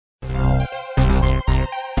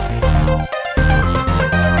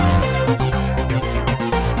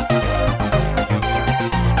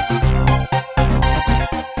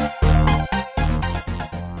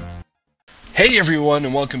Hey everyone,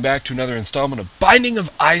 and welcome back to another installment of Binding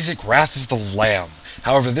of Isaac, Wrath of the Lamb.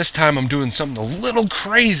 However, this time I'm doing something a little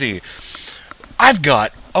crazy. I've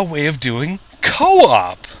got a way of doing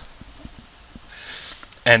co-op.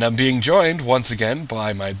 And I'm being joined, once again,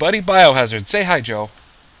 by my buddy Biohazard. Say hi, Joe.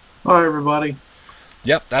 Hi, everybody.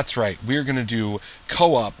 Yep, that's right. We're going to do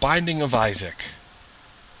co-op Binding of Isaac.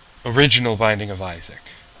 Original Binding of Isaac.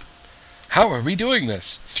 How are we doing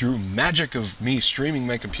this? Through magic of me streaming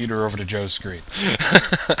my computer over to Joe's screen.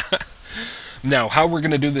 Now, how we're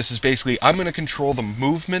going to do this is basically, I'm going to control the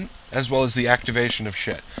movement as well as the activation of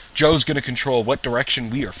shit. Joe's going to control what direction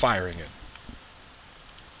we are firing in.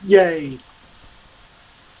 Yay.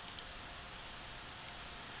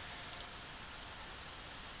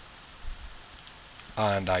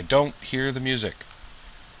 And I don't hear the music.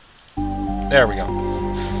 There we go.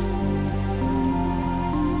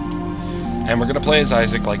 And we're going to play as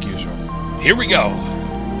Isaac like usual. Here we go!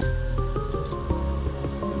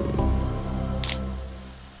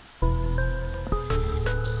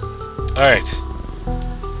 Alright.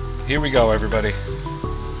 Here we go, everybody.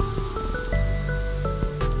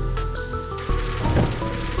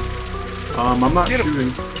 I'm not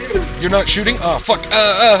shooting. You're not shooting? Oh, fuck.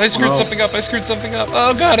 I screwed something up. I screwed something up.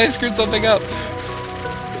 Oh, God, I screwed something up.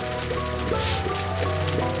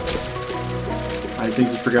 I think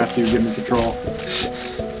you forgot to give me control.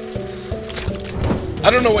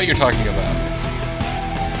 I don't know what you're talking about.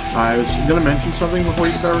 I was going to mention something before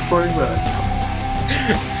you start recording, but...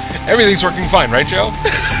 Everything's working fine, right, Joe?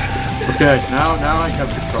 Okay, now I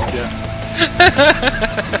have control, yeah.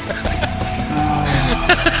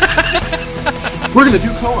 We're going to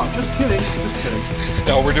do co-op. Just kidding. Just kidding.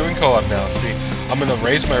 No, we're doing co-op now. See, I'm going to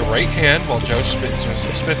raise my right hand while Joe spits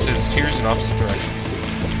his tears in opposite directions.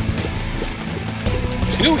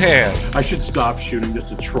 Two hands! I should stop shooting just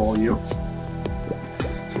to troll you.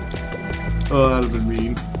 Oh, that would have been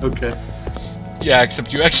mean. Okay. Yeah,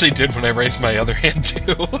 except you actually did when I raised my other hand,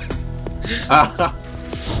 too.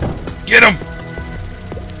 Get him!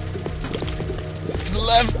 To the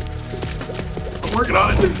left! I'm working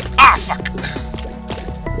on it. Ah, fuck!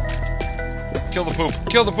 Kill the poop.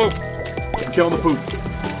 Kill the poop! I'm killing the poop.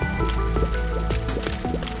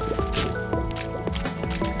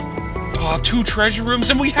 Oh, 2 treasure rooms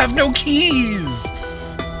and we have no keys!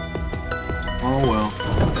 Oh, well.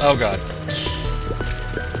 Oh, God.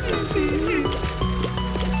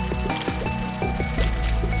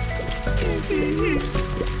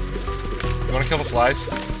 You wanna kill the flies?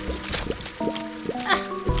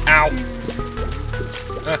 Ow!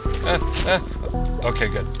 Okay,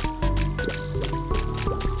 good.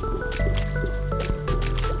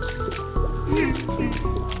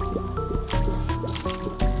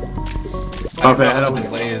 I don't know how the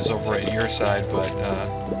delay is over at your side, but,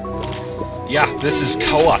 yeah, this is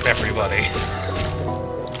co-op, everybody.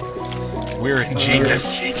 We're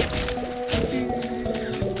ingenious.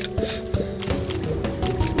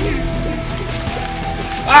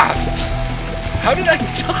 Ah! How did I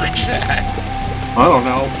dodge that? I don't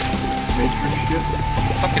know. Matrix shit.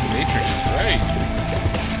 Fucking Matrix is right.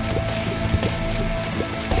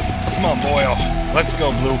 Come on, Boyle. Let's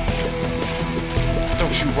go, Blue.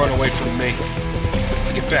 Don't you run away from me.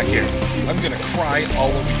 Get back here. I'm gonna cry all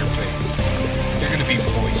over your face. You're gonna be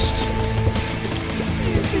moist.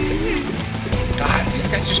 God, these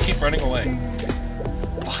guys just keep running away.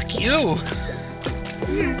 Fuck you!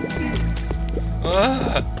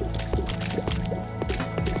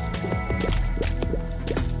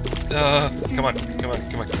 Come on, come on,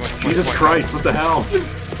 come on, come on. Jesus Christ, what the hell?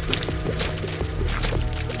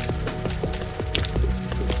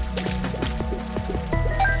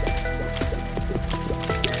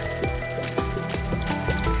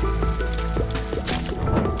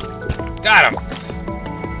 Got him!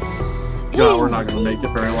 God, we're not gonna make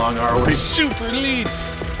it very long, are we? Super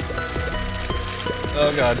leads!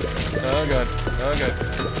 Oh god. Oh god. Oh god.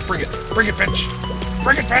 Bring it. Bring it, bitch!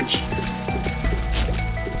 Bring it, bitch!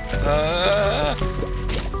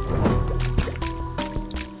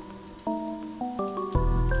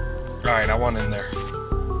 Alright, I want in there.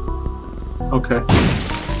 Okay.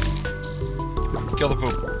 Kill the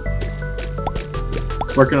poop.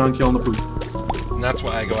 Working on killing the poop. And that's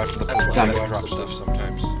why I go after the poop. I go drop stuff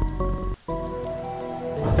sometimes.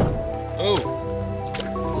 Oh!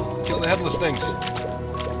 Kill the headless things.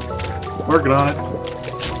 Working on it.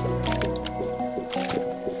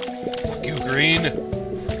 Fuck you, Green.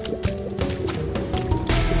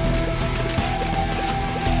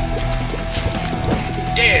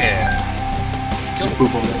 Yeah! Kill the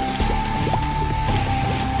Poop on it.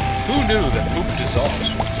 Who knew that poop dissolves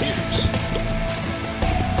with tears?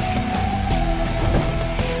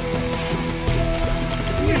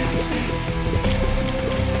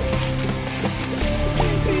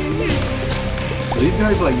 these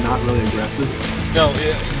guys like not really aggressive? No,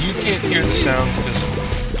 you can't hear the sounds because,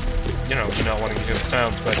 you know, you're not wanting to hear the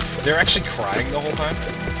sounds, but they're actually crying the whole time.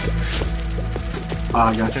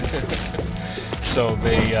 Ah, gotcha. So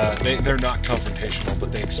they're not confrontational,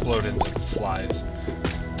 but they explode into flies.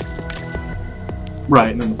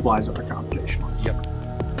 Right, and then the flies are confrontational. Yep.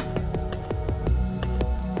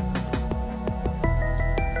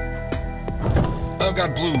 Oh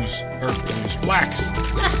god, blacks.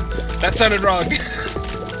 That sounded wrong.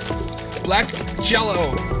 Black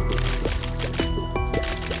jello.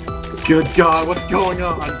 Good God, what's going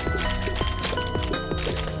on?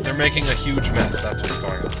 They're making a huge mess. That's what's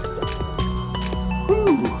going on.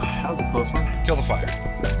 Whew, that was a close one. Kill the fire.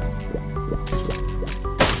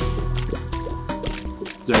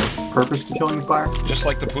 Is there a purpose to killing the fire? Just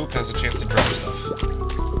like the poop has a chance to drop stuff.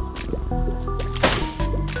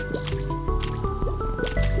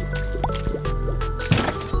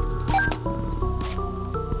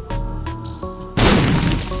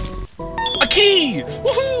 A key!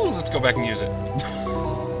 Woohoo! Let's go back and use it.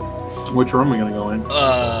 Which room are we gonna go in?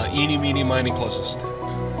 Eeny, meeny, miny, closest.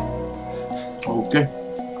 Okay.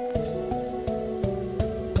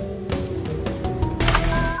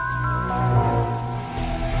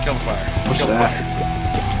 Kill the fire. What's Kill that? The fire.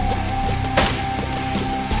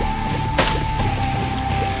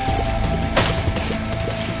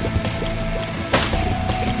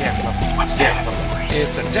 Yeah, nothing. What's that?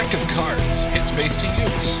 It's a deck of cards. Hit space to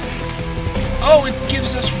use. Oh, it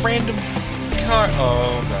gives us random card.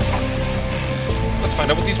 Oh, God. Let's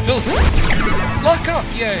find out what these pills are. Lock up!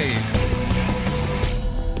 Yay!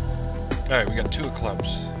 Alright, we got 2 of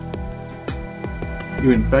clubs.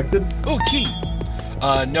 You infected? Oh, key!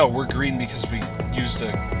 No, we're green because we used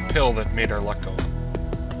a pill that made our luck go up.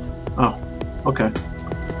 Oh, okay.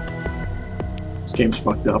 This game's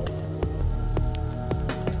fucked up.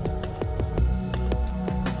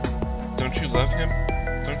 Don't you love him?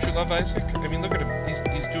 Don't you love Isaac? I mean, look at him. He's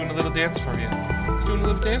doing a little dance for you. He's doing a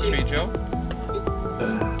little dance for you, Joe.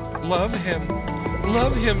 Love him.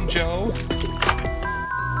 Love him, Joe.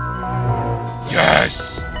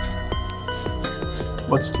 Yes!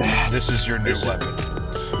 What's that? This is your new weapon.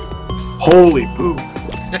 Holy poop!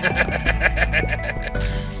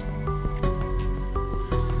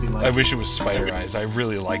 I wish it was spider eyes. I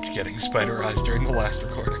really liked getting spider eyes during the last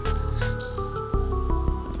recording.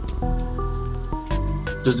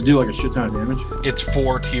 Does it do like a shit ton of damage? It's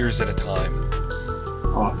 4 tiers at a time.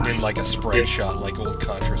 Oh, nice. In like a spread shot, like old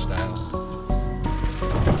Contra style.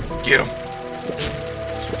 Get him!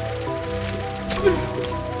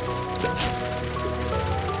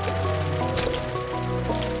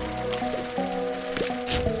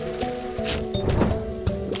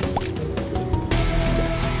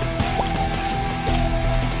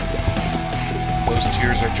 Those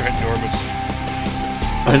tiers are ginormous.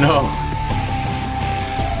 I know.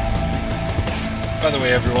 By the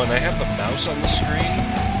way, everyone, I have the mouse on the screen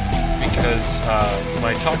because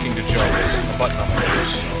my talking to Joe is a button on my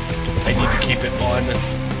mouse, so I need to keep it on the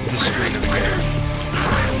screen of the game.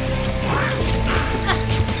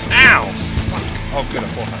 Ow! Fuck! Oh, good, a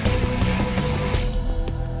full height.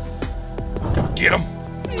 Get him!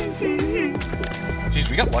 Jeez,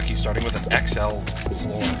 we got lucky starting with an XL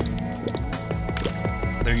floor.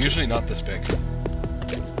 They're usually not this big.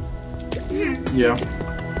 Yeah.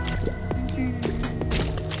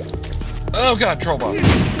 Oh god, troll bomb.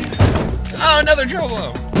 Oh, another troll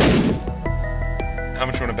bomb! How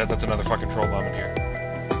much you want to bet that's another fucking troll bomb in here?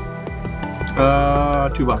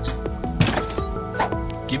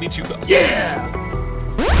 $2. Give me $2. Yeah!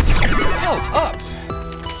 Health up!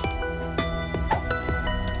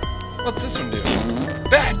 What's this one do?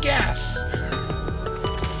 Bad gas!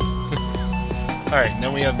 Alright,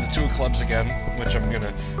 now we have the 2 of clubs again, which I'm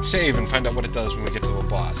gonna save and find out what it does when we get to a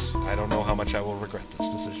boss. I don't know how much I will regret this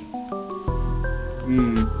decision.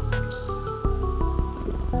 Hmm.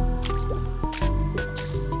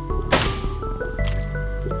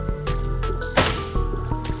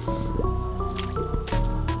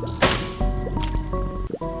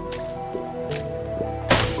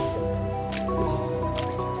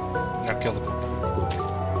 Now kill the poop.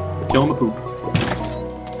 Killing the poop.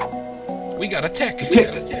 We got a tick!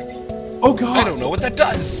 Tick! Oh god! I don't know what that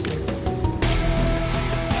does!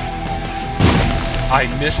 I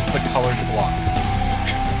missed the colored block.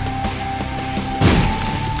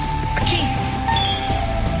 A key!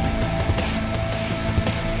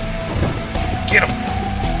 Get him!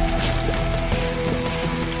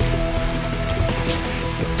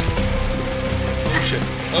 Oh shit,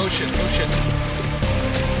 oh shit, oh shit.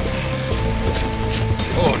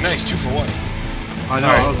 Oh, nice, 2 for 1. I know,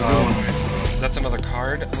 Alright, that was a good one. that's another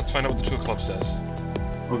card. Let's find out what the 2 of clubs says.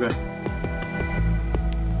 Okay.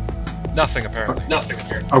 Nothing, apparently.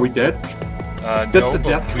 Are we dead? No, the but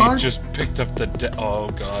death we card? just picked up the oh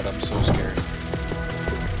god, I'm so scared.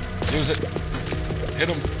 Use it. Hit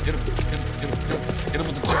him, hit him, hit him, hit him, hit him. Hit him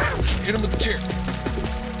with the chair. Hit him with the chair.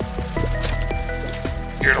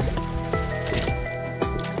 Get him.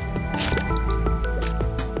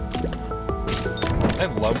 I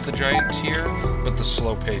love the giant tier, but the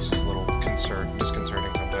slow pace is a little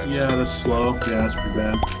disconcerting sometimes. Yeah, that's slow. Yeah, that's pretty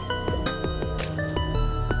bad.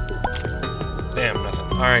 Damn, nothing.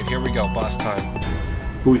 Alright, here we go. Boss time.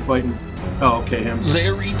 Who we fighting? Oh, okay, him.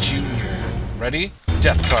 Larry Jr. Ready?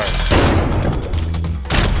 Death card.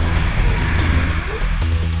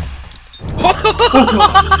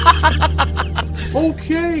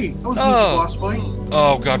 Okay! That was an easy boss fight.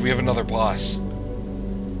 Oh god, we have another boss.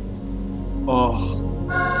 Oh.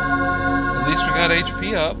 At least we got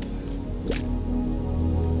HP up.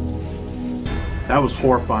 That was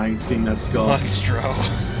horrifying seeing that skull. Monstro.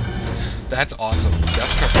 That's awesome.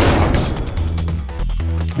 Death card rocks.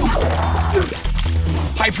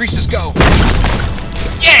 High Priestess, go!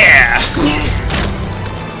 Yeah!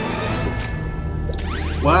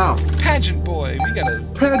 Wow. Pageant boy, we got a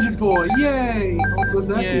Pageant boy, yay! What does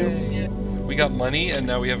that do? yay. We got money, and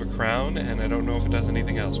now we have a crown, and I don't know if it does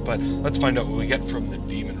anything else, but let's find out what we get from the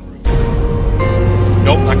demon room.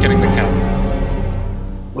 Nope, not getting the cat.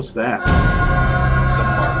 What's that? The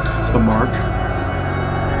mark. The mark?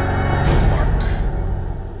 The mark.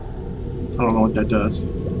 I don't know what that does.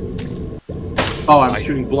 Oh, I'm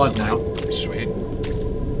shooting blood now. Sweet.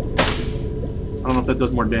 I don't know if that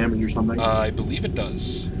does more damage or something. I believe it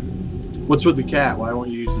does. What's with the cat? Why won't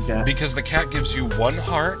you use the cat? Because the cat gives you 1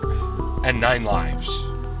 heart and 9 lives.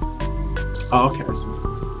 Oh, okay. I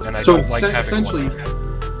see. And I So don't like having essentially, 1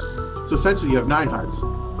 heart. so essentially, you have 9 hearts.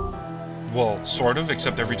 Well, sort of,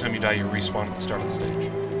 except every time you die, you respawn at the start of the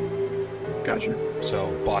stage. Gotcha. So,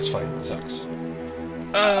 boss fight sucks.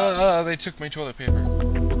 They took my toilet paper.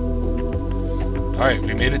 Alright,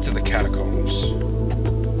 we made it to the catacombs.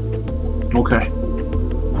 Okay.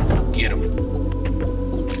 Get him.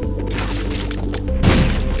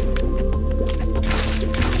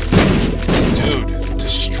 Dude,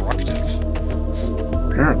 destructive.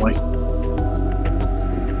 Apparently.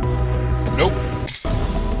 Nope.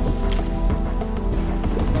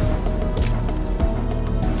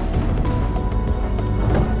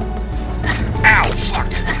 Ow, fuck.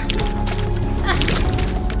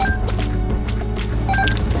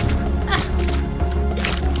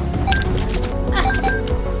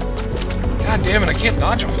 God damn it, I can't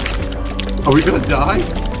dodge him. Are we gonna die?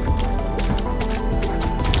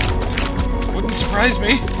 Wouldn't surprise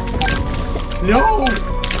me. No!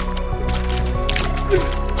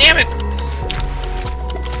 Damn it!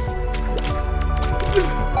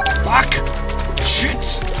 Fuck!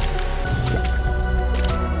 Shit!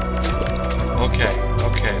 Okay,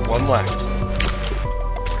 okay, 1 left.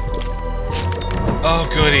 Oh,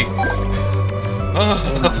 goody.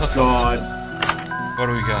 Oh my god. What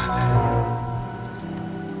do we got?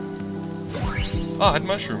 Odd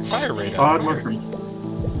mushroom, fire rate. Odd mushroom.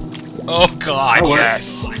 Oh god, That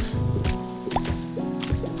works. yes!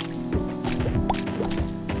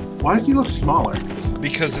 Why does he look smaller?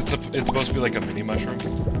 Because it's supposed to be like a mini mushroom.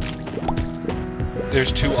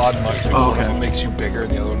 There's 2 odd mushrooms. Oh, One okay. of them makes you bigger,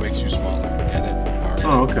 and the other one makes you smaller. Get it? Alright.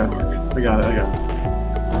 Oh, okay. I got it, I got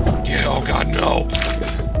it. Yeah, oh god, no!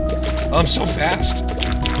 I'm so fast!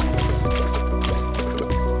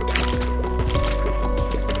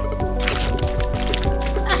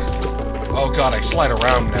 Oh god, I slide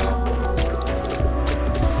around now.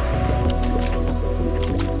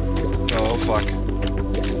 Oh fuck.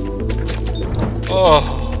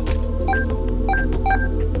 Oh.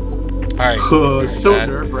 Alright. So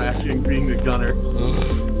nerve-wracking being the gunner.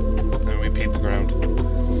 And we beat the ground.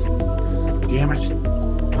 Damn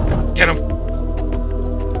it. Get him!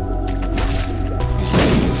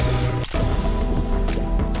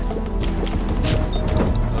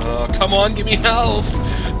 Come on, give me health!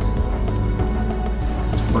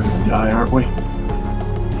 We're gonna die, aren't we? We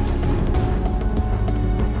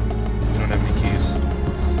don't have any keys.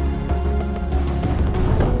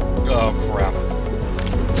 Oh, crap.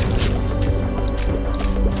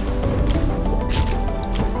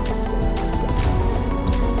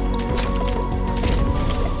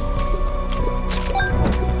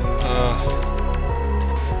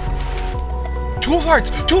 Two of hearts!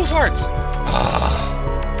 2 of hearts!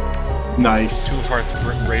 Nice. 2 of hearts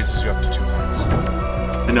raises you up to 2 hearts.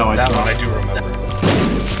 I know, I That saw. one I do remember.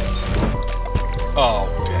 Oh,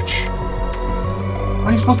 bitch. How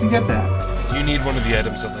are you supposed to get that? You need one of the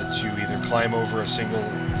items that lets you either climb over a single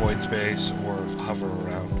void space or hover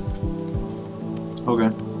around.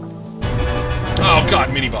 Okay. Oh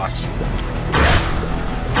god, mini boss.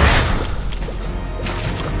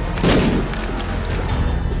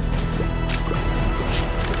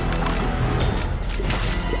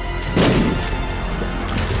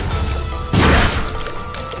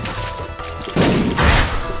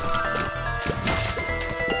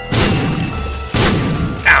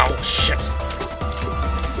 Ow, shit.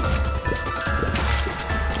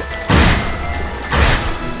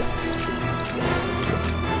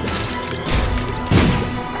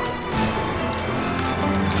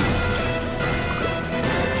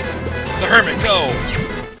 The hermit, go!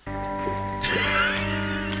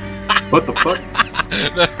 What the fuck?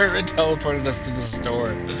 The hermit teleported us to the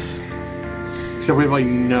store. Except we have like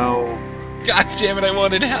no. God damn it, I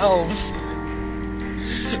wanted health!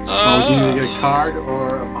 Oh, you need to get a card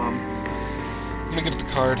or a bomb. I'm gonna get the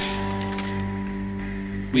card.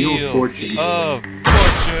 Wheel of Fortune. Of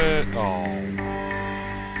Fortune! Oh.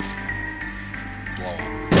 Blow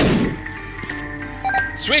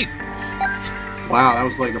up. Sweet! Wow, that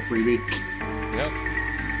was like a freebie. Yep.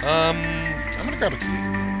 I'm gonna grab a key.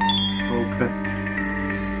 Okay.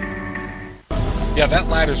 Yeah, that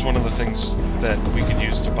ladder's one of the things that we could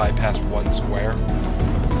use to bypass one square.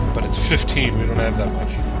 But it's 15, we don't have that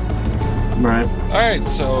much. Right. Alright,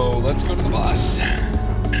 so let's go to the boss.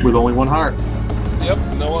 With only one heart. Yep,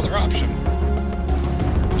 no other option.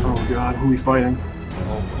 Oh god, who are we fighting?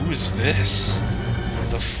 Oh, who is this?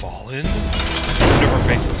 The Fallen? I've never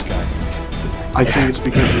faced this guy. I think it's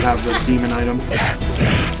because you have the demon item.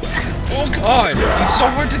 Oh god, he's so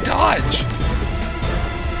hard to dodge!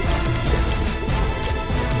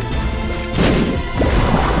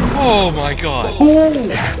 Oh my god. Oh!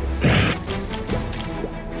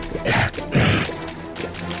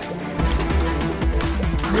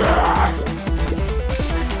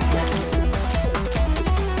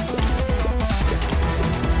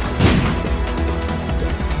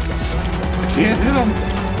 Can't hit him.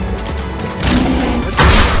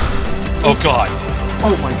 Oh god.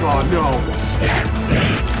 Oh my god, no.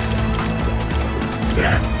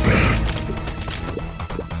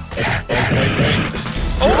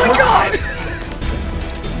 Oh my god!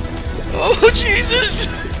 Oh Jesus!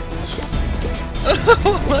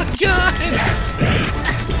 Oh my god!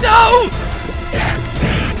 No!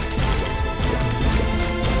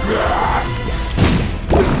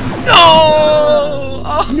 No!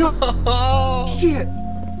 No! Shit!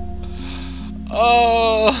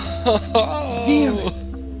 Oh! Damn it!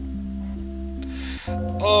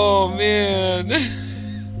 Oh man!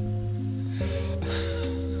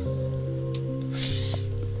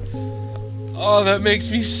 Oh, that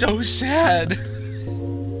makes me so sad.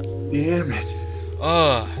 Damn it.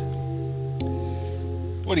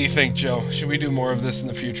 What do you think, Joe? Should we do more of this in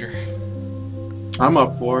the future? I'm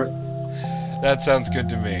up for it. That sounds good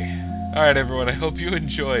to me. Alright, everyone, I hope you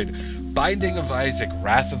enjoyed Binding of Isaac,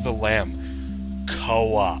 Wrath of the Lamb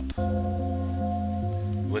co-op.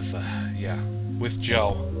 With, with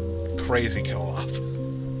Joe. Crazy co-op.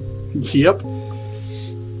 Yep.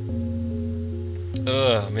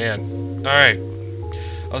 Man. Alright.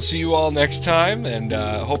 I'll see you all next time, and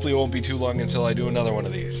hopefully it won't be too long until I do another one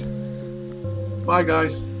of these. Bye,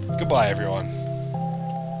 guys. Goodbye, everyone.